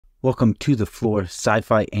Welcome to the Flore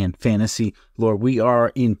Sci-Fi and Fantasy Lore. We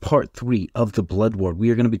are in part 3 of the Blood War.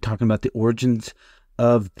 We are going to be talking about the origins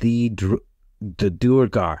of the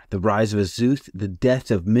Duergar, the rise of Azuth, the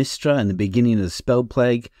death of Mistra, and the beginning of the Spell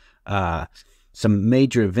Plague. Some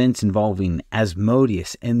major events involving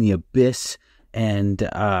Asmodeus and the Abyss, and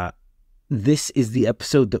this is the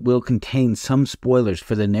episode that will contain some spoilers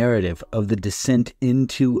for the narrative of the descent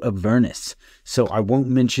into Avernus. So I won't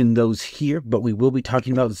mention those here, but we will be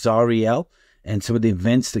talking about Zariel and some of the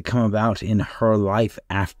events that come about in her life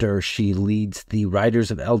after she leads the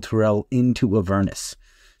Riders of Elturel into Avernus.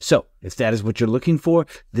 So if that is what you're looking for,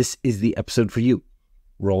 this is the episode for you.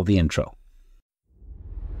 Roll the intro.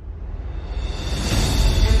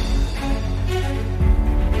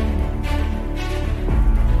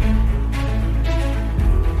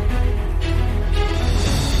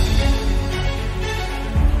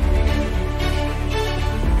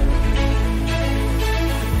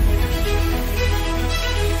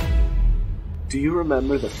 Do you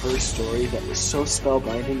remember the first story that was so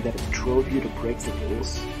spellbinding that it drove you to break the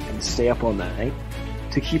rules and stay up all night?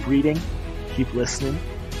 To keep reading, keep listening,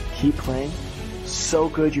 keep playing? So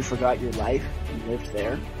good you forgot your life and lived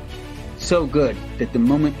there? So good that the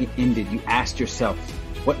moment it ended, you asked yourself,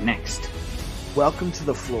 what next? Welcome to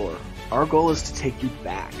the Flore. Our goal is to take you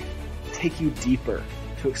back, take you deeper,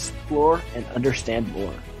 to explore and understand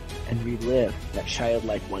more, and relive that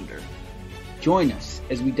childlike wonder. Join us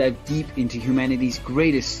as we dive deep into humanity's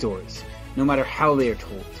greatest stories, no matter how they are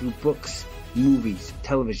told, through books, movies,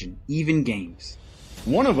 television, even games.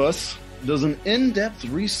 One of us does an in-depth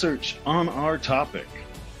research on our topic.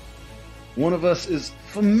 One of us is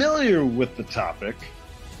familiar with the topic.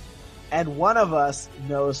 And one of us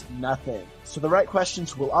knows nothing. So the right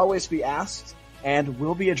questions will always be asked and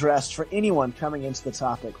will be addressed for anyone coming into the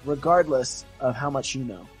topic, regardless of how much you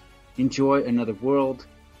know. Enjoy another world,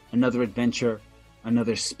 another adventure,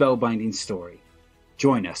 another spellbinding story.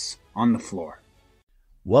 Join us on the Flore.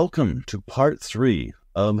 Welcome to part 3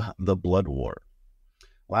 of the Blood War.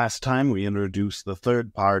 Last time we introduced the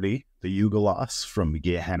third party, the Yugalos from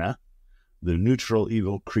Gehenna, the neutral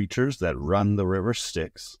evil creatures that run the river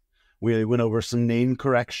Styx. We went over some name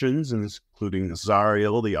corrections, including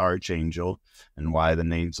Zariel, the Archangel, and why the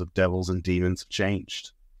names of devils and demons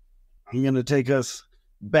changed. I'm going to take us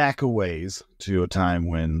back a ways to a time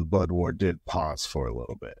when the Blood War did pause for a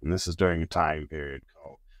little bit. And this is during a time period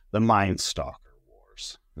called the Mindstalker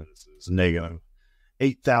Wars. This is negative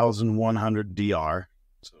 8,100 DR.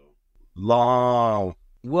 So long.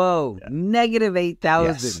 Whoa, Yeah. negative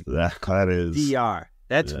 8,000 Yes, that is DR.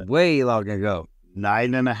 That's way long ago.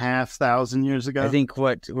 9,500 years ago. I think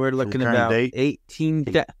what we're looking current about date? 18.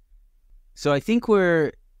 So I think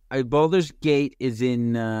Baldur's Gate is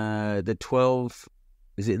in the 12.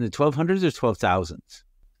 Is it in the 1200s or 12,000s?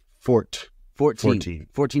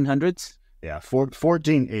 1400s? Yeah,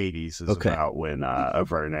 1480s is Okay. about when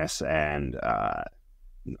Avernus and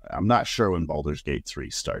I'm not sure when Baldur's Gate 3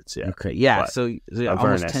 starts yet. Okay, yeah, but so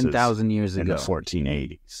almost Avernus 10,000 years in ago. the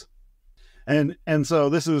 1480s. And so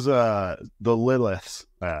this is the Liliths,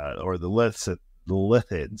 or the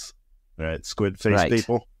Lithids, right? Squid face Right.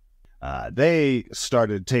 people. They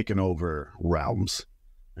started taking over realms,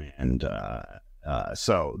 and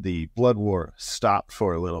so the Blood War stopped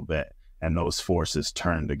for a little bit, and those forces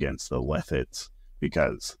turned against the Lithids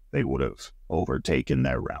because they would have overtaken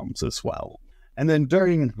their realms as well. And then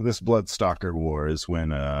during this Bloodstalker War is when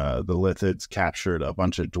the Lithids captured a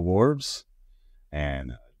bunch of dwarves,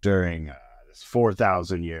 and during this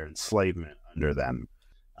 4,000-year enslavement under them,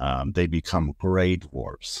 they become gray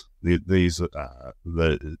dwarves. The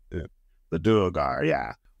Duergar,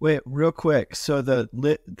 yeah. Wait, real quick. So the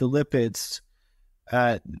lipids,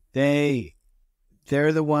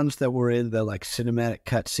 they're the ones that were in the like cinematic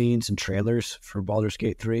cutscenes and trailers for Baldur's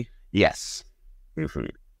Gate 3. Yes.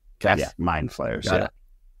 Yeah, mind flayers. Got Yeah. it.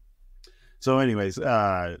 So anyways,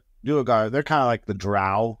 Duergar, they're kind of like the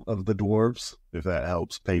drow of the dwarves, if that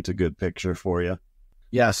helps paint a good picture for you.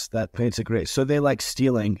 Yes, that paints a great. So they like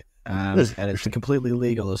stealing, and it's completely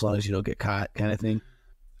legal as long as you don't get caught, kind of thing.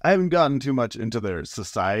 I haven't gotten too much into their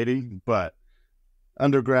society, but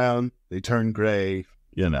underground, they turn gray,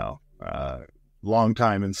 long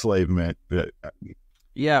time enslavement.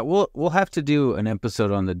 Yeah, we'll have to do an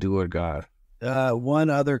episode on the Duergar.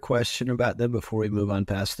 One other question about them before we move on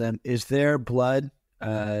past them. Is their blood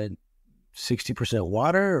 60%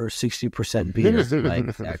 water or 60% beer,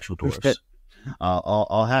 like the actual dwarves?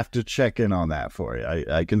 I'll have to check in on that for you.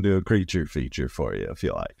 I can do a creature feature for you if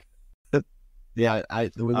you like. Yeah,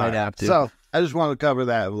 we might have to. So I just want to cover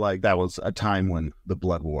that. Like, that was a time when the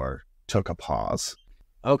Blood War took a pause.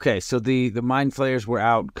 Okay, so the Mind Flayers were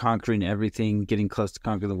out conquering everything, getting close to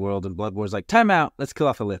conquer the world, and Blood War's like, time out, let's kill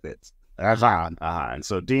off the Lithids. And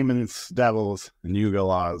so demons, devils, and Yuga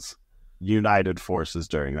laws united forces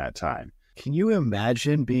during that time. Can you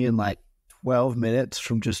imagine being like 12 minutes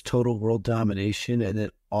from just total world domination, and then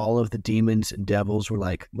all of the demons and devils were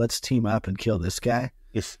like, let's team up and kill this guy?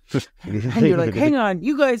 And you're like, hang on,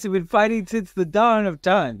 you guys have been fighting since the dawn of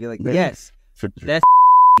time. You're like, yes, that's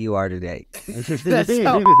you are today. That's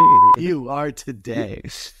how you are today.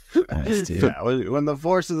 Nice, dude. Yeah, when the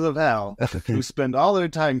forces of hell, who spend all their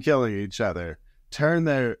time killing each other, turn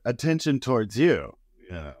their attention towards you.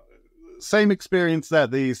 Same experience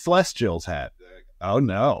that the Celestials had. Oh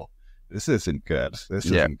no, this isn't good. This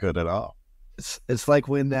isn't good at all. It's like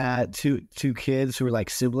when two kids who are like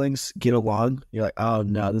siblings get along. You're like, oh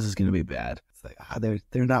no, this is gonna be bad. It's like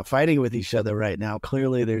they're not fighting with each other right now.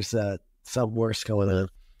 Clearly, there's some worse going on.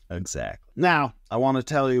 Exactly. Now, I want to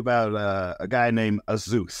tell you about a guy named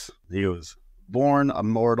Azuth. He was born a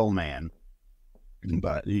mortal man,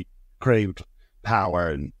 but he craved power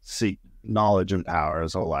and seek knowledge and power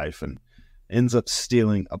his whole life, and ends up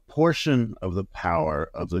stealing a portion of the power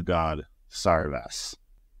of the god Sarvas,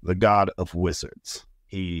 the god of wizards.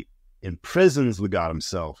 He imprisons the god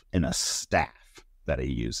himself in a staff that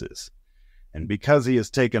he uses. And because he has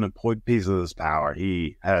taken a piece of his power,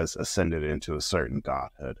 he has ascended into a certain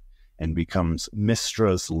godhood and becomes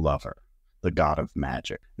Mistra's lover, the god of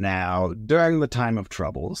magic. Now, during the time of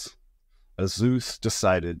troubles, Azuth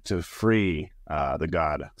decided to free the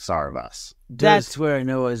god Sarvas. That's where I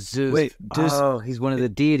know Azuth. Wait, he's one of the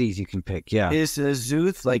deities you can pick, yeah. Is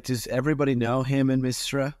Azuth, like, does everybody know him and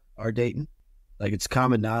Mistra are dating? Like, it's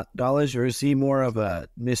common knowledge, or is he more of a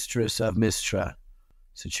mistress of Mistra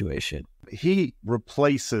situation? He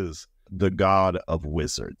replaces the god of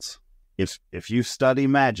wizards. If you study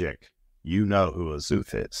magic, you know who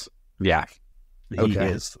Azuth is. Yeah. He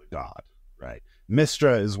is the god, right?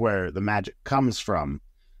 Mistra is where the magic comes from,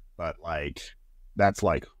 but like that's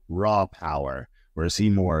like raw power, whereas he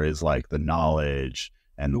more is like the knowledge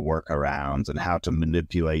and the workarounds and how to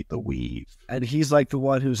manipulate the weave. And he's like the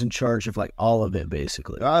one who's in charge of like all of it,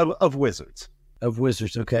 basically. Of wizards. Of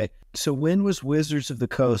wizards, okay. So when was Wizards of the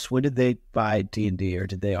Coast? When did they buy D&D, or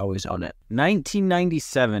did they always own it?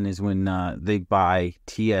 1997 is when they buy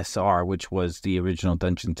TSR, which was the original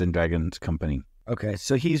Dungeons and Dragons company. Okay,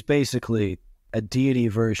 so he's basically a deity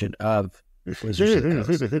version of Wizards of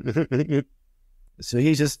the Coast. So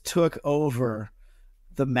he just took over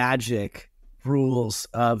the magic rules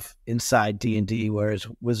of inside D&D, whereas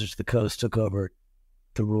Wizards of the Coast took over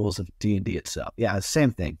the rules of D&D itself. Yeah,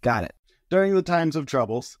 same thing. Got it. During the times of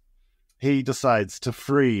troubles, he decides to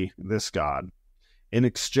free this god in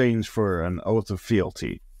exchange for an oath of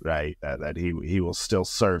fealty, right? That he will still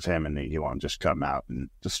serve him and he won't just come out and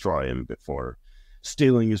destroy him before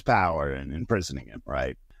stealing his power and imprisoning him,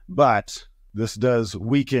 right? But this does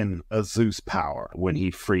weaken Azuth's power when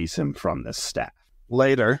he frees him from this staff.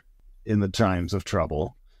 Later, in the times of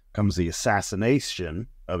trouble, comes the assassination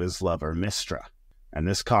of his lover, Mistra. And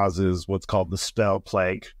this causes what's called the spell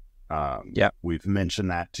plague. We've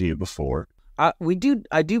mentioned that to you before. I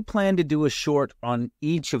do plan to do a short on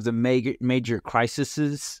each of the major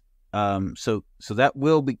crises. So that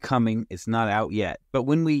will be coming. It's not out yet, but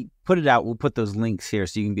when we put it out, we'll put those links here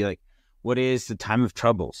so you can be like, what is the time of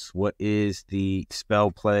troubles? What is the spell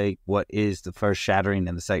plague? What is the first shattering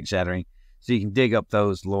and the second shattering? So you can dig up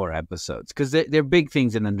those lore episodes because they're big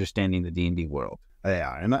things in understanding the D&D world.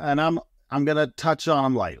 Yeah, and I'm gonna touch on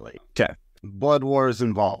them lightly. Okay. Blood War is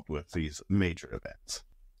involved with these major events.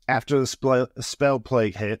 After the spell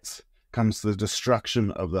plague hits, comes the destruction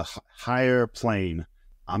of the higher plane.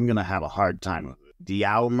 I'm going to have a hard time with it.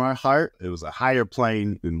 Dialmar Heart, it was a higher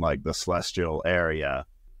plane in like the celestial area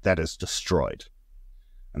that is destroyed.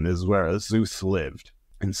 And this is where Azuth lived.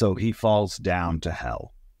 And so he falls down to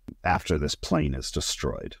hell after this plane is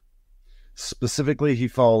destroyed. Specifically, he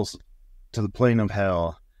falls to the plane of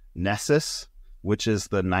hell, Nessus, which is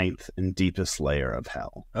the 9th and deepest layer of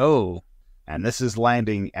hell. Oh. And this is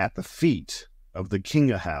landing at the feet of the king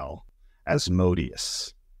of hell,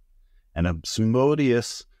 Asmodeus. And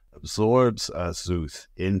Asmodeus absorbs Azuth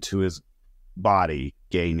into his body,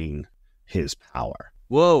 gaining his power.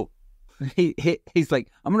 Whoa. He's like,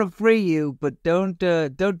 I'm going to free you, but don't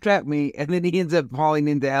trap me. And then he ends up falling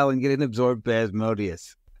into hell and getting absorbed by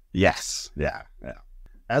Asmodeus. Yes. Yeah.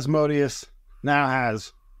 Asmodeus now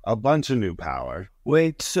has a bunch of new power.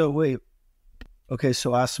 Wait. Okay,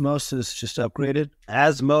 so osmosis just upgraded?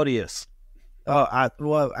 Asmodeus. I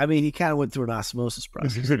mean, he kind of went through an osmosis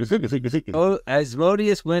process. Oh,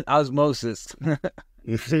 Asmodeus went osmosis.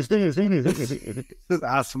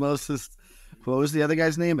 Osmosis. What was the other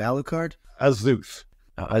guy's name? Alucard? Azuth.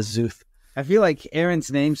 Azuth. I feel like Aaron's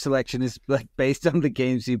name selection is like based on the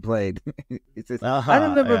games he played. I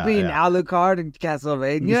remember being Alucard in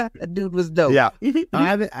Castlevania. That dude was dope. Yeah.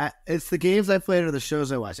 It's the games I played or the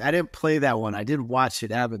shows I watched. I didn't play that one. I did watch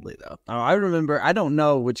it avidly, though. Oh, I remember. I don't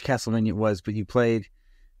know which Castlevania it was, but you played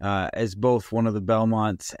as both one of the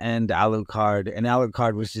Belmonts and Alucard. And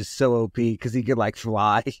Alucard was just so OP because he could like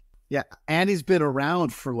fly. Yeah. And he's been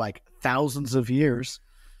around for like thousands of years.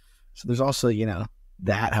 So there's also,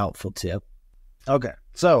 that helpful too. Okay,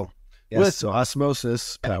 so So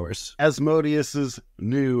osmosis powers. Asmodeus's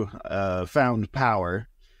new found power,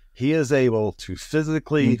 he is able to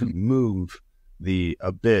physically move the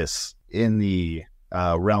abyss in the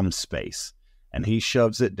realm space, and he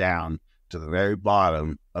shoves it down to the very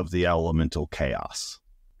bottom of the elemental chaos.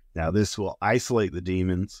 Now, this will isolate the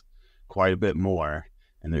demons quite a bit more,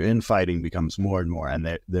 and their infighting becomes more and more,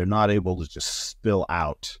 and they're not able to just spill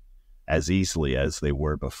out as easily as they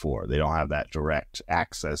were before. They don't have that direct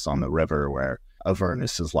access on the river where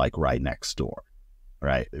Avernus is like right next door,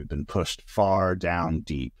 right? They've been pushed far down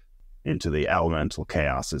deep into the elemental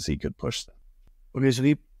chaos as he could push them. Okay, so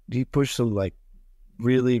he pushed them like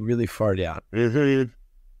really, really far down. Mm-hmm.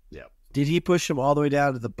 Yeah. Did he push them all the way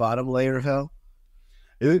down to the bottom layer of hell?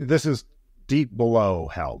 This is deep below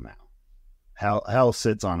hell now. Hell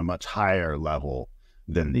sits on a much higher level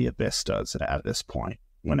than the abyss does at this point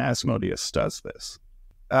when Asmodeus does this.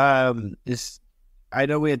 I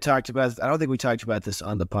know we had talked about, I don't think we talked about this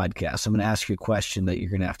on the podcast. I'm going to ask you a question that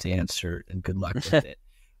you're going to have to answer, and good luck with it.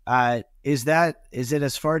 Is it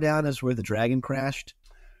as far down as where the dragon crashed?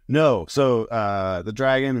 No. So the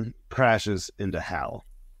dragon crashes into hell.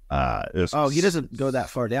 He doesn't go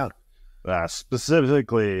that far down.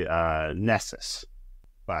 Specifically Nessus.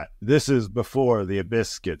 But this is before the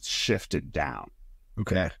abyss gets shifted down.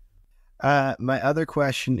 Okay. My other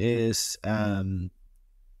question is,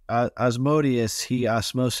 Asmodeus, he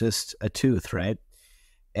osmosis a tooth, right?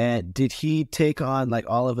 And did he take on like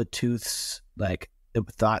all of a tooth's like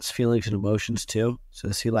thoughts, feelings, and emotions too? So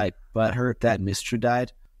is he like butthurt that Mystra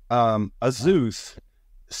died? Azuth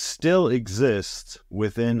still exists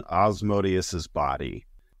within Asmodeus's body.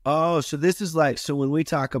 Oh, so this is like, so when we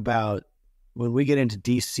get into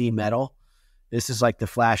DC metal, this is like the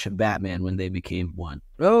Flash and Batman when they became one.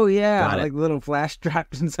 Oh, yeah. Like little flash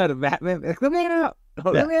traps inside of Batman. Like, let me out.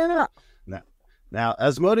 Let me out. Now,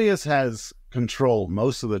 Asmodeus has control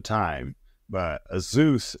most of the time, but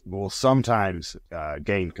Azuth will sometimes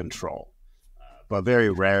gain control. But very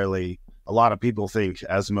rarely. A lot of people think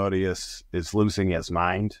Asmodeus is losing his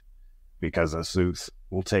mind because Azuth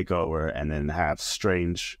will take over and then have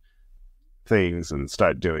strange things and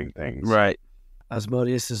start doing things. Right.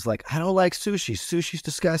 Asmodeus is like, I don't like sushi. Sushi's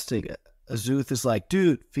disgusting. Azuth is like,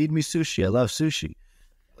 dude, feed me sushi. I love sushi.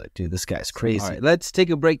 Like, dude, this guy's crazy. All right, let's take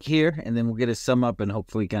a break here, and then we'll get a sum up and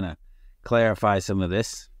hopefully kind of clarify some of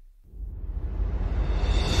this.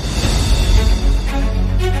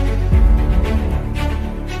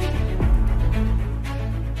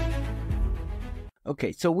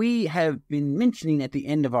 Okay, so we have been mentioning at the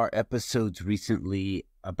end of our episodes recently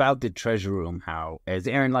about the treasure room, how, as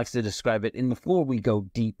Aaron likes to describe it, in the Flore we go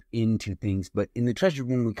deep into things, but in the treasure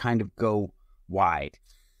room we kind of go wide.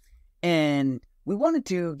 And we wanted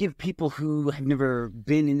to give people who have never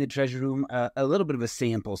been in the treasure room a little bit of a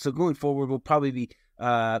sample. So going forward, we'll probably be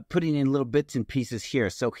putting in little bits and pieces here.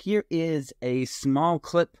 So here is a small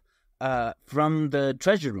clip from the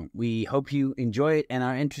treasure room. We hope you enjoy it and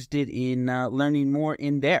are interested in learning more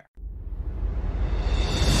in there.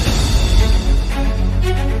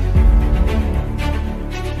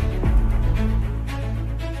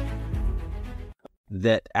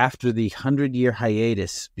 That after the 100-year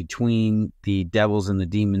hiatus between the devils and the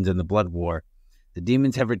demons and the blood war, the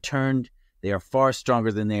demons have returned. They are far stronger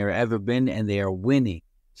than they have ever been, and they are winning.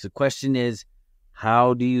 So the question is,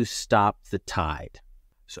 how do you stop the tide?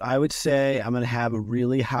 So I would say I'm going to have a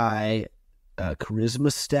really high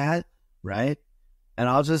charisma stat, right? And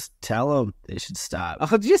I'll just tell them they should stop.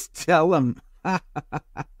 I'll just tell them.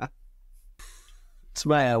 It's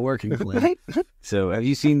my working plan. So have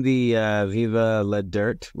you seen the Viva La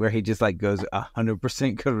Dirt, where he just like goes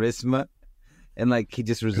 100% charisma and like he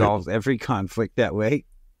just resolves every conflict that way?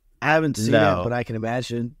 I haven't seen it, but I can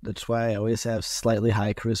imagine. That's why I always have slightly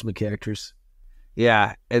high charisma characters.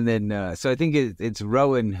 Yeah, and then so I think it's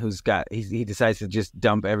Rowan who's got he decides to just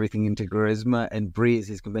dump everything into charisma, and Bree is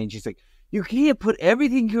his companion. She's like, you can't put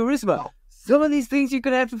everything in charisma. Some of these things you're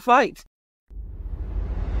gonna have to fight.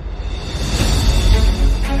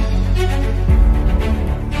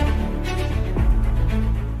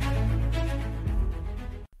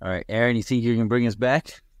 All right, Aaron, you think you can bring us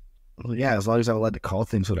back? Well, yeah, as long as I'm allowed to call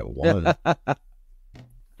things what I want.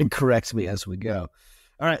 And corrects me as we go.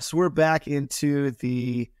 All right, so we're back into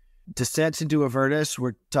the Descent into Avernus.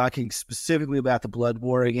 We're talking specifically about the Blood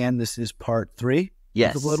War again. This is part 3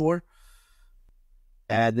 Yes. of the Blood War.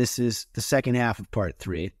 And this is the second half of part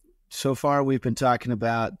 3. So far, we've been talking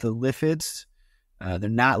about the Lipids. They're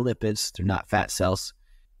not lipids. They're not fat cells.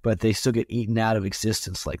 But they still get eaten out of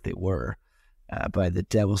existence like they were by the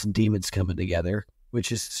devils and demons coming together,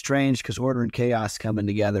 which is strange because order and chaos coming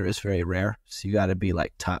together is very rare. So you got to be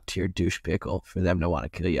like top tier douche pickle for them to want to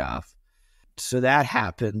kill you off. So that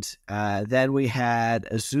happened. Then we had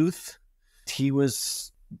Azuth. He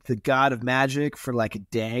was the god of magic for like a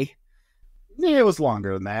day. Yeah, it was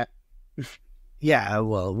longer than that. Yeah,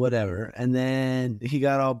 well, whatever. And then he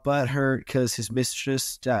got all butthurt because his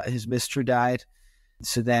mistress died.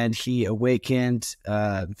 So then he awakened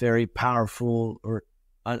very powerful or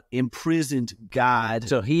imprisoned god.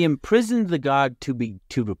 So he imprisoned the god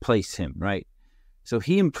to replace him, right? So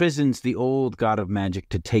he imprisons the old god of magic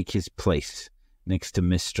to take his place next to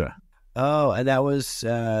Mystra. Oh, and that was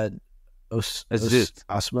Azuth.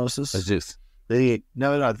 Osmosis? Azuth. The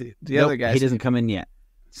other guy. He doesn't come in yet.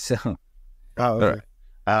 So, Oh, okay.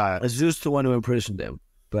 Right. Azuth's the one who imprisoned him,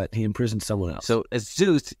 but he imprisoned someone else. so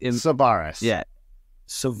Azuth, Savaris. yeah,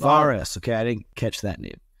 Savaris. Okay, I didn't catch that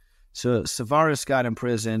name. So Savaris got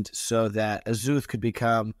imprisoned so that Azuth could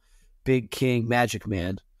become Big King Magic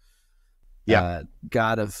Man. Yeah.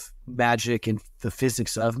 God of magic and the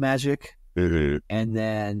physics of magic. Mm-hmm. And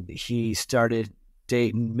then he started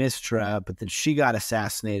dating Mystra, but then she got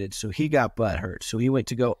assassinated, so he got butthurt. So he went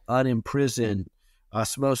to go unimprison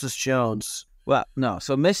Osmosis Jones. well, no.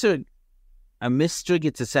 So Mystra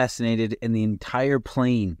gets assassinated, and the entire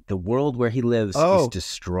plane, the world where he lives, is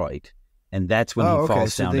destroyed, and that's when he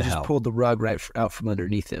falls so down they to just hell. pulled the rug right out from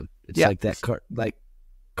underneath him. It's Yeah. like that, like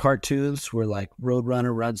cartoons where like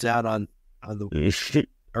Roadrunner runs out on the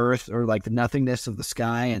earth or like the nothingness of the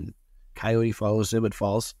sky, and Coyote follows him and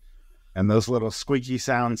falls. And those little squeaky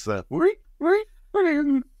sounds, the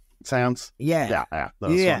sounds. Yeah,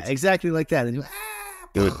 Those ones. exactly like that. And, you,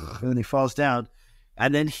 Good. and then he falls down,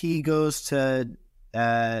 and then he goes to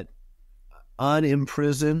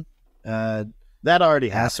unimprison That already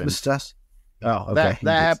happened. Asmustus. Oh, okay.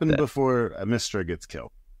 That happened before Mystra gets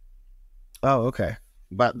killed. Oh, okay.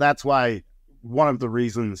 But that's why one of the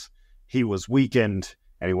reasons he was weakened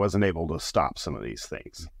and he wasn't able to stop some of these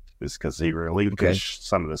things is because he relinquished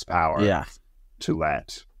some of this power to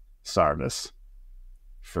let Sarvis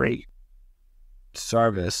free.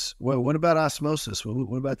 Sarvis. What about Osmosis?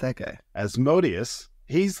 What about that guy? Asmodeus,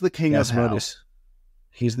 he's the king of hell. Asmodeus.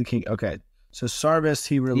 He's the king. Okay. So Sarvis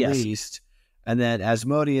he released, and then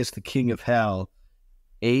Asmodeus, the king of hell,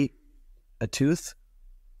 ate a tooth?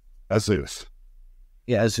 Azuth.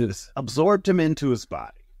 Yeah, Azuth. Absorbed him into his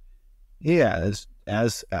body. Yeah,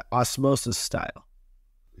 as Osmosis style.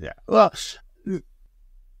 Yeah. Well,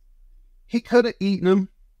 he could have eaten him,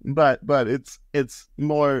 but it's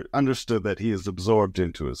more understood that he is absorbed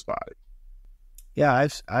into his body. Yeah,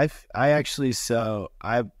 I've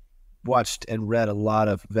watched and read a lot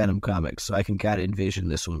of Venom comics, so I can kind of envision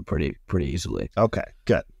this one pretty easily. Okay,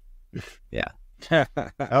 good. Yeah.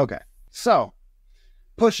 Okay. So,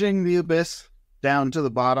 pushing the abyss down to the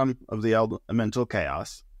bottom of the elemental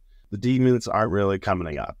chaos, the demons aren't really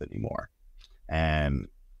coming up anymore. And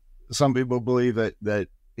some people believe that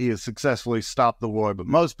he has successfully stopped the war, but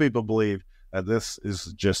most people believe that this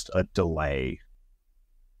is just a delay.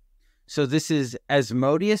 So this is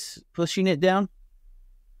Asmodeus pushing it down?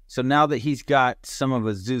 So now that he's got some of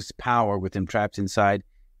Azuth's power with him trapped inside,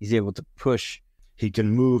 he's able to push. He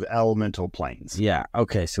can move elemental planes. Yeah,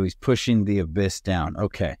 okay, so he's pushing the abyss down.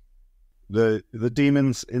 Okay. The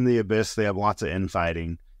demons in the abyss, they have lots of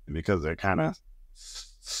infighting, and because they're kind of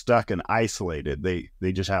stuck and isolated,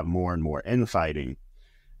 they just have more and more infighting.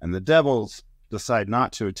 And the devils decide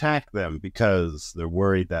not to attack them because they're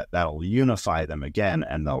worried that that'll unify them again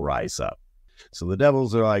and they'll rise up. So the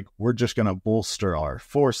devils are like, we're just going to bolster our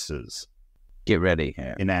forces. Get ready.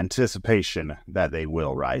 In anticipation that they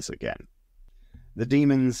will rise again. The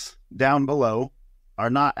demons down below are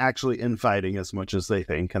not actually infighting as much as they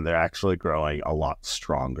think, and they're actually growing a lot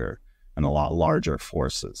stronger and a lot larger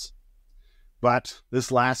forces. But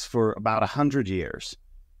this lasts for about 100 years,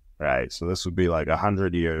 right? So this would be like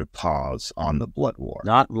 100-year pause on the Blood War.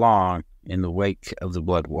 Not long in the wake of the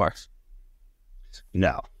Blood War.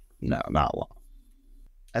 No, not long.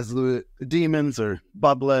 As the demons are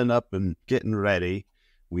bubbling up and getting ready,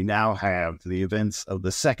 we now have the events of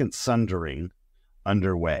the Second Sundering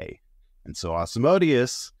underway. And so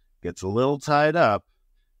Asmodeus gets a little tied up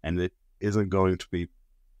and it isn't going to be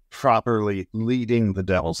properly leading the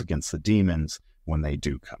devils against the demons when they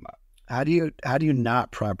do come up. How do you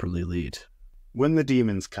not properly lead? When the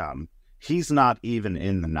demons come, he's not even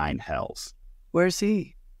in the 9 hells. Where's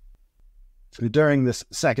he? So during this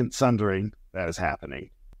second sundering that is happening,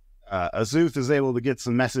 Azuth is able to get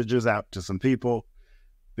some messages out to some people,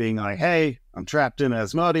 being like, hey, I'm trapped in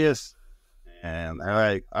Asmodeus. And they're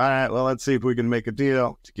like, all right, well, let's see if we can make a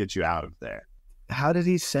deal to get you out of there. How did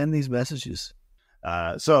he send these messages?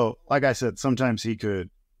 So, like I said, sometimes he could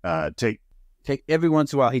take every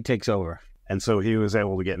once in a while he takes over. And so he was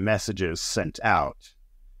able to get messages sent out.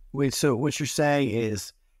 Wait, so what you're saying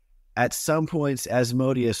is at some points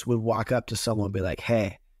Asmodeus would walk up to someone and be like,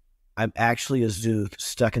 hey, I'm actually Azuth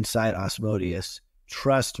stuck inside Asmodeus.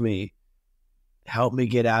 Trust me. Help me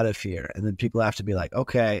get out of here. And then people have to be like,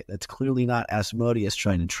 okay, that's clearly not Asmodeus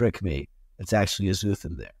trying to trick me. It's actually Azuth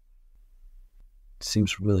in there.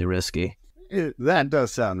 Seems really risky. That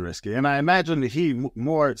does sound risky. And I imagine he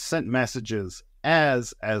more sent messages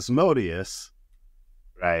as Asmodeus,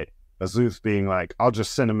 right? Azuth being like, I'll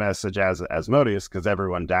just send a message as Asmodeus because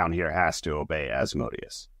everyone down here has to obey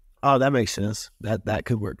Asmodeus. Oh, that makes sense. That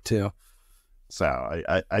could work too. So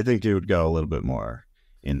I think he would go a little bit more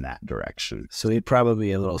in that direction. So he'd probably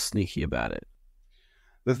be a little sneaky about it.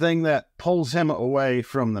 The thing that pulls him away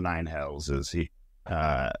from the 9 hells is he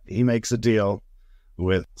makes a deal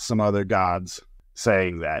with some other gods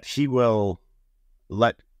saying that he will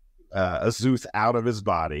let Azuth out of his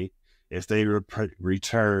body if they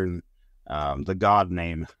return the god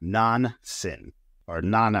name Non-Sin or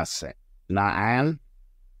Nana-Sin. Na'an?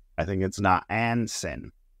 I think it's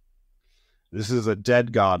Na'an-Sin. This is a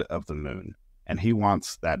dead god of the moon, and he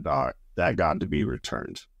wants that god to be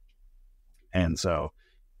returned. And so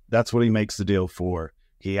that's what he makes the deal for.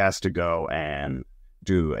 He has to go and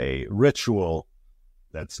do a ritual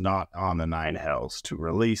that's not on the 9 hells to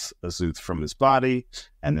release Azuth from his body,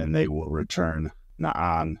 and then they will return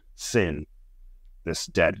Na'an-Sin, this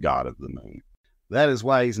dead god of the moon. That is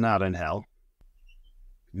why he's not in hell.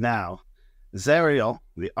 Now, Zariel,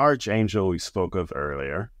 the archangel we spoke of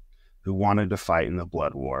earlier, who wanted to fight in the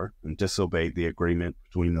Blood War and disobeyed the agreement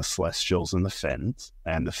between the Celestials and the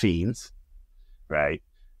Fiends, right?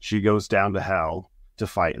 She goes down to hell to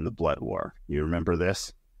fight in the Blood War. You remember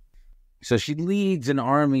this? So she leads an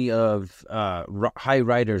army of high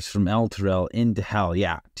riders from Elturel into hell,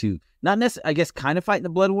 to not necessarily, I guess, kind of fight in the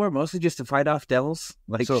Blood War, mostly just to fight off devils.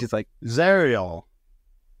 She's like, Zariel,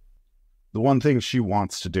 the one thing she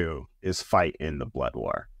wants to do is fight in the Blood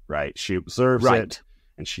War, right? She observes it,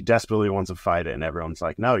 and she desperately wants to fight it, and everyone's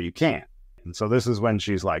like, no, you can't. And so this is when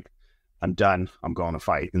she's like, I'm done. I'm going to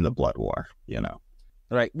fight in the Blood War,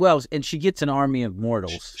 Right. Well, and she gets an army of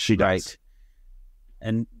mortals. She does. Right?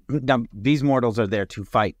 And now these mortals are there to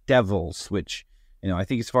fight devils, which, I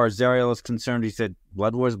think as far as Zariel is concerned, he said,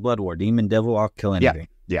 Blood War is Blood War. Demon, devil, I'll kill anything.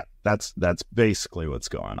 Yeah. That's basically what's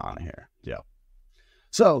going on here. Yeah.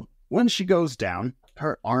 So when she goes down,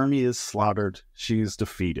 her army is slaughtered. She is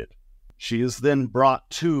defeated. She is then brought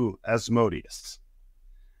to Asmodeus.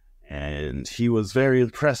 And he was very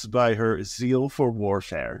impressed by her zeal for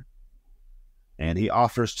warfare. And he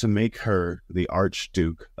offers to make her the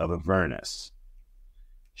Archduke of Avernus.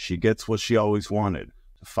 She gets what she always wanted,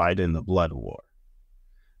 to fight in the Blood War.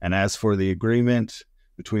 And as for the agreement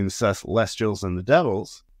between the Celestials and the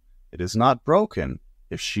devils, it is not broken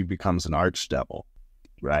if she becomes an archdevil,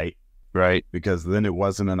 right? Right. Because then it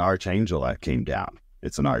wasn't an archangel that came down.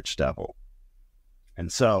 It's an archdevil.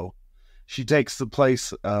 And so she takes the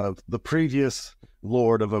place of the previous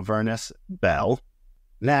Lord of Avernus, Bel.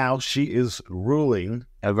 Now she is ruling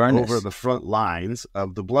Avernus over the front lines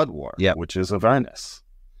of the Blood War, which is Avernus.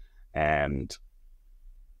 And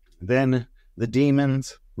then the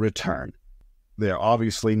demons return. They're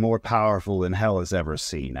obviously more powerful than hell has ever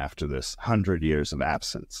seen after this 100 years of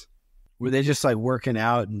absence. Were they just like working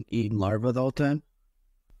out and eating larvae the whole time?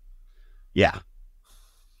 Yeah.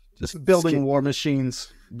 Just building war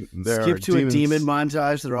machines. Skip to a demon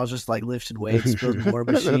montage. They're all just like lifting weights, building war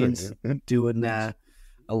machines, doing a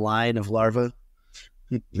line of larvae.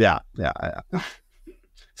 Yeah.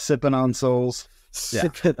 Sipping on souls.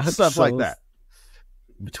 Sipping on stuff souls. Like that.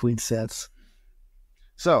 Between sets.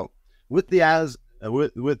 So, with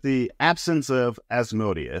the absence of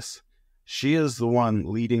Asmodeus, she is the one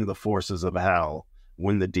leading the forces of hell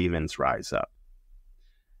when the demons rise up.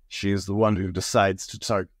 She is the one who decides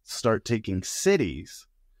to start taking cities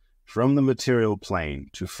from the material plane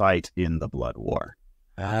to fight in the Blood War.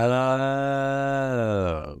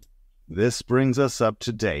 This brings us up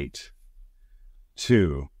to date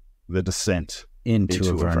to the descent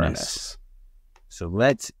into Avernus. So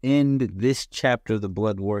let's end this chapter of the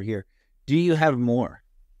Blood War here. Do you have more?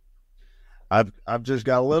 I've just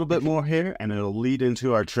got a little bit more here, and it'll lead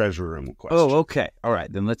into our treasure room question. Oh, okay. All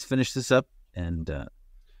right, then let's finish this up. And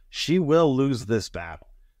she will lose this battle.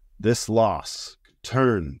 This loss could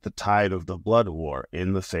turn the tide of the Blood War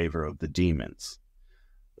in the favor of the demons.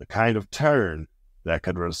 The kind of turn that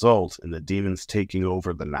could result in the demons taking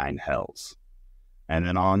over the 9 hells, and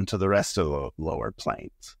then on to the rest of the lower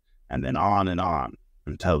planes, and then on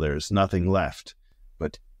until there's nothing left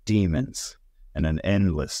but demons and an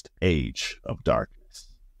endless age of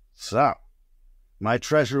darkness. So, my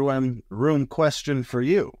treasure room question for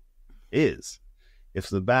you is, if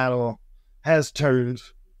the battle has turned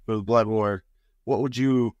for the Blood War, what would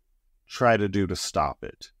you try to do to stop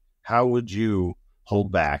it? How would you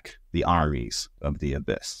hold back the armies of the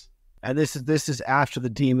Abyss? And this is after the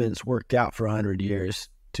demons worked out for 100 years,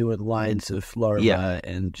 doing lines of Flore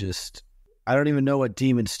and just... I don't even know what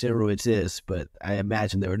demon steroids is, but I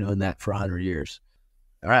imagine they were doing that for 100 years.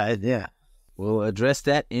 all right, yeah. We'll address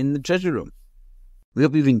that in the treasure room. We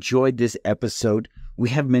hope you've enjoyed this episode. We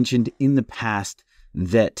have mentioned in the past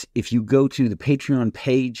that if you go to the Patreon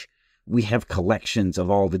page, we have collections of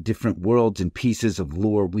all the different worlds and pieces of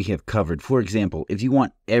lore we have covered. For example, if you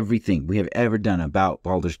want everything we have ever done about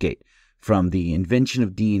Baldur's Gate, from the invention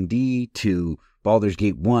of D&D to Baldur's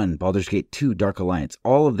Gate 1, Baldur's Gate 2, Dark Alliance,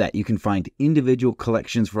 all of that, you can find individual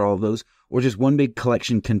collections for all of those, or just one big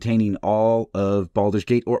collection containing all of Baldur's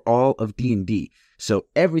Gate or all of D&D. So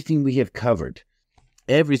everything we have covered,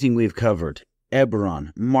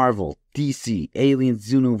 Eberron, Marvel, DC, Aliens,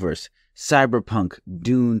 Xenoverse, Cyberpunk,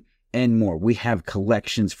 Dune, and more. We have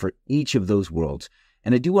collections for each of those worlds.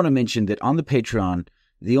 And I do want to mention that on the Patreon,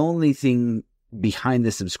 the only thing behind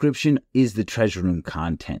the subscription is the treasure room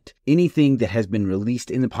content. Anything that has been released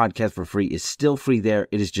in the podcast for free is still free there.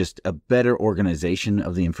 It is just a better organization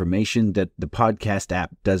of the information that the podcast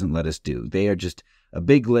app doesn't let us do. They are just a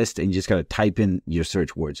big list, and you just got to type in your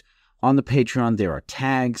search words. On the Patreon, there are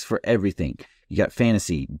tags for everything. You got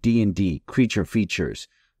fantasy, D&D, creature features,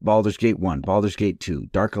 Baldur's Gate 1, Baldur's Gate 2,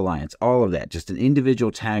 Dark Alliance, all of that. Just an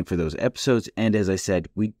individual tag for those episodes. And as I said,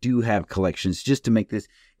 we do have collections just to make this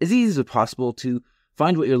as easy as possible to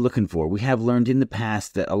find what you're looking for. We have learned in the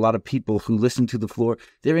past that a lot of people who listen to The Flore,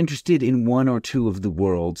 they're interested in one or two of the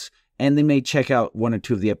worlds, and they may check out one or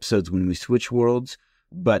two of the episodes when we switch worlds,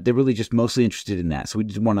 but they're really just mostly interested in that. So we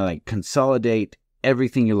just want to consolidate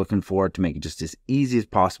everything you're looking for to make it just as easy as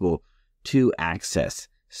possible to access.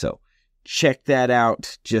 So check that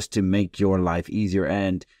out just to make your life easier.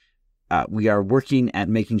 And we are working at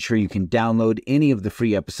making sure you can download any of the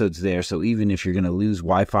free episodes there. So even if you're going to lose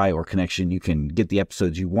Wi-Fi or connection, you can get the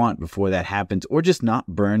episodes you want before that happens, or just not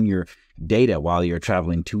burn your data while you're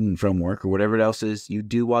traveling to and from work or whatever else is you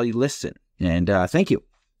do while you listen. And thank you.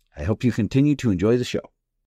 I hope you continue to enjoy the show.